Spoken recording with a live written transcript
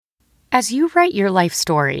As you write your life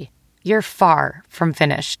story, you're far from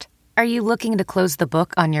finished. Are you looking to close the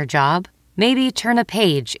book on your job? Maybe turn a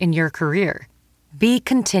page in your career? Be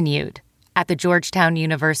continued at the Georgetown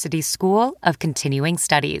University School of Continuing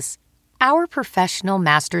Studies. Our professional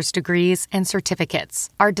master's degrees and certificates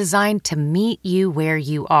are designed to meet you where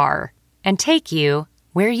you are and take you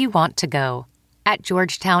where you want to go. At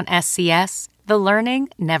Georgetown SCS, the learning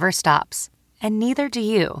never stops, and neither do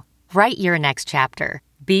you. Write your next chapter.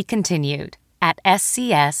 Be continued at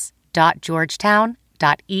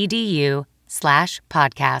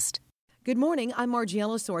scs.georgetown.edu/podcast. Good morning, I'm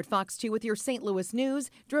Margiela Sword, Fox 2 with your St. Louis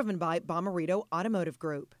news, driven by Bomarito Automotive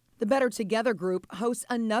Group. The Better Together Group hosts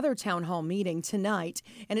another town hall meeting tonight,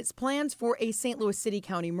 and its plans for a St. Louis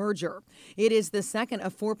City-County merger. It is the second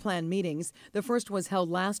of 4 planned meetings. The first was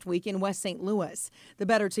held last week in West St. Louis. The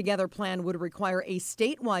Better Together plan would require a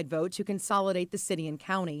statewide vote to consolidate the city and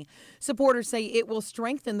county. Supporters say it will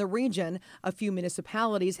strengthen the region. A few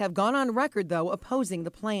municipalities have gone on record, though, opposing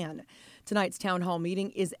the plan. Tonight's town hall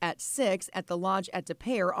meeting is at 6 at the Lodge at Des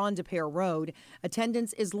Peres on Des Peres Road.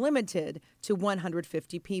 Attendance is limited to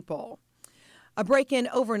 150 people. A break-in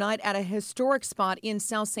overnight at a historic spot in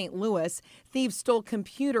South St. Louis. Thieves stole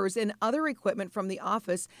computers and other equipment from the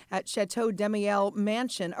office at Chateau Demiel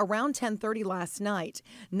Mansion around 10:30 last night.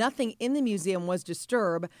 Nothing in the museum was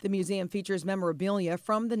disturbed. The museum features memorabilia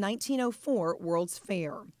from the 1904 World's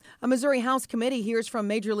Fair. A Missouri House committee hears from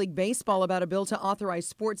Major League Baseball about a bill to authorize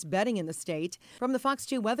sports betting in the state. From the Fox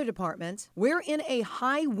 2 Weather Department, we're in a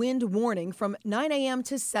high wind warning from 9 a.m.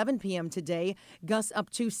 to 7 p.m. today. Gusts up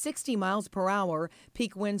to 60 miles per hour.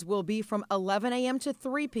 Peak winds will be from 11 a.m. to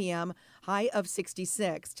 3 p.m., high of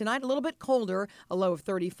 66. Tonight, a little bit colder, a low of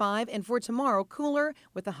 35, and for tomorrow, cooler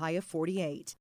with a high of 48.